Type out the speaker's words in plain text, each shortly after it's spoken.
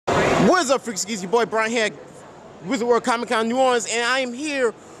What is up, freaks? It's your boy Brian here at Wizard World Comic Con New Orleans, and I am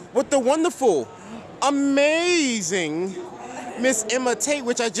here with the wonderful, amazing Miss Emma Tate,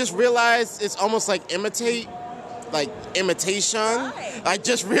 which I just realized is almost like imitation. Right. I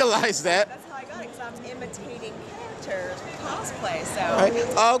just realized that. That's how I got it, because I'm imitating characters with cosplay. So.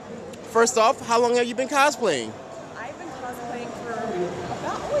 All right. First off, how long have you been cosplaying? I've been cosplaying for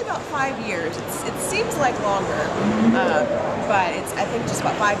only about 5 years. It seems like longer, but it's I think just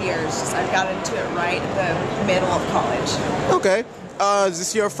about 5 years. I've got into it right at the middle of college. Okay. Is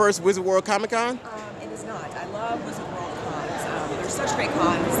this your first Wizard World Comic Con? It is not. I love Wizard World cons. They're such great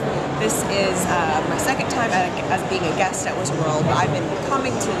cons. This is my second time as being a guest at Wizard World, but I've been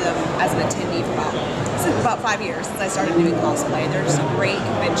coming to them as an attendee for about 5 years since I started doing cosplay. They're just a great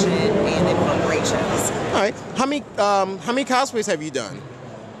convention, and they've done great shows. All right. How many cosplays have you done?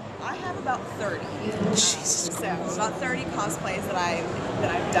 I have about 30. Jesus Christ. So about 30 cosplays that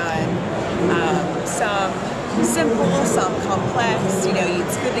I've done. Some simple, some complex. You know,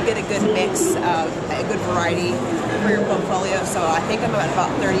 it's good to get a good mix of a good variety for your portfolio. So I think I'm at about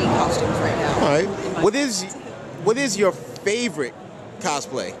 30 costumes right now. All right. What is your favorite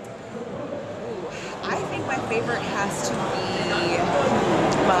cosplay? I think my favorite has to be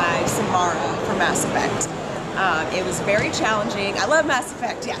my Samara from Mass Effect. It was very challenging. I love Mass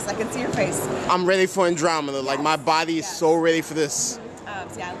Effect. Yes, I can see your face. I'm ready for Andromeda. Like, my body is so ready for this.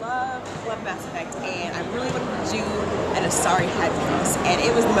 See, I love Mass Effect, and I really wanted to do an Asari headpiece, and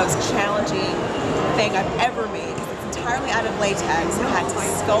it was the most challenging thing I've ever made. It's entirely out of latex. I had to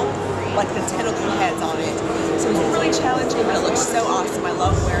sculpt like the tentacle heads on it, so it was really challenging, but it looked so awesome. I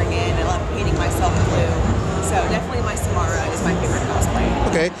love wearing it, and I love painting myself blue. So definitely my Samara is my favorite cosplay.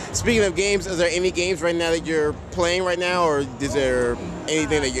 Okay. Speaking of games, is there any games right now that you're playing right now, or is there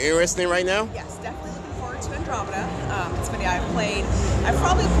anything that you're interested in right now? Yes, definitely looking forward to Andromeda. It's funny, I've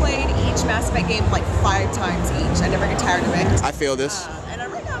probably played each Mass Effect game like 5 times each. I never get tired of it. I feel this. And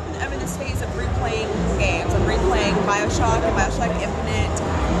right now I'm in this phase of replaying games. I'm replaying BioShock and BioShock Infinite.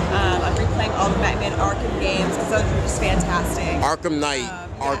 I'm replaying all the Batman Arkham games because those are just fantastic. Arkham Knight.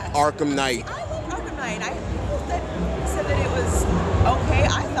 Arkham Knight. I love Arkham Knight. I had people that said that it was okay.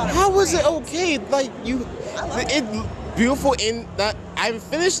 I thought it was How was it okay? Like, it's beautiful in that I haven't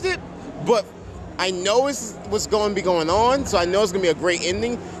finished it, but I know it's what's going to be going on, so I know it's going to be a great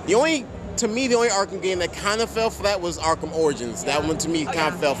ending. To me, the only Arkham game that kind of fell flat was Arkham Origins. Yeah. That one, to me,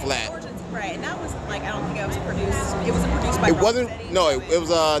 kind of fell flat. Origins, right, and that was like, I don't think it was produced. It wasn't produced by Arkham City. No, it was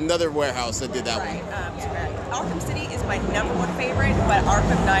another warehouse that did that one. Arkham City is my #1 favorite, but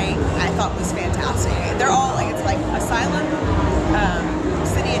Arkham Knight I thought was fantastic. They're all like, it's like Asylum,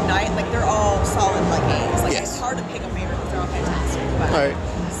 City, and Knight. Like, they're all solid like games. Like, yes. It's hard to pick a favorite because they're all fantastic. But, all right.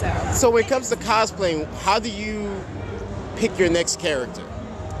 So when it comes to cosplaying, how do you pick your next character?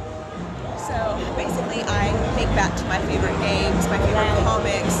 So basically, I think back to my favorite games, my favorite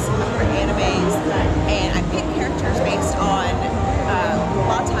comics, my favorite animes, and I pick characters based on a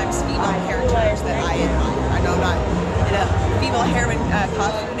lot of times female characters that I admire. I know not in a female heroine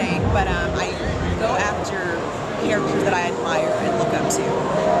cosplay, but I go after characters that I admire and look up to.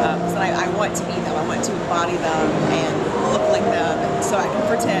 So I want to be them. I want to embody them and look like them, so I can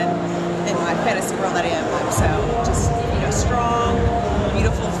pretend in my fantasy world that I am them. So just, strong,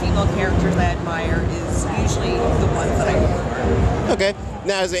 beautiful female characters I admire is usually the ones that I go for. Okay.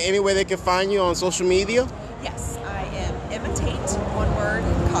 Now, is there any way they can find you on social media? Yes, I am Emma Tate, one word,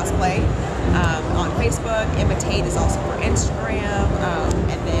 cosplay. On Facebook, Emma Tate is also for Instagram,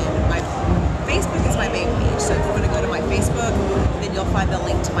 and then my Facebook is my main page. So if you want to go to my Facebook, then you'll find the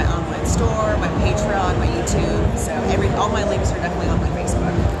link to my online store, my Patreon, my YouTube. So all my links are definitely on my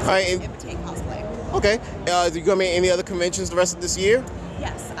Facebook. So all right. Emma Tate cosplay. Okay. Are you going to make any other conventions the rest of this year?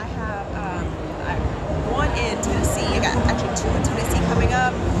 Yes, I have one in Tennessee. I got actually 2 in Tennessee coming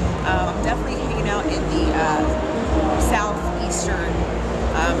up. I'm definitely hanging out in the southeastern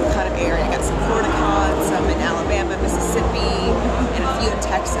kind of area. I got some Florida cons, some in Alabama, Mississippi, and a few in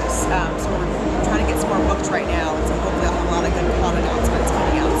Texas. So we're trying to get some more booked right now, and so hopefully I'll have a lot of good con announcements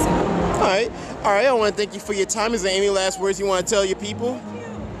coming out soon. All right. I want to thank you for your time. Is there any last words you want to tell your people? Thank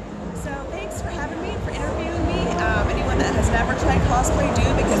you. So thanks for having me, for interviewing me. Anyone that has never tried cosplay, do,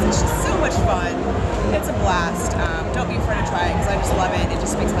 because it's just so much fun. It's a blast. Don't be afraid to try it, because I just love it. It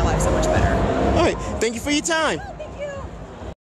just makes my life so much better. All right. Thank you for your time.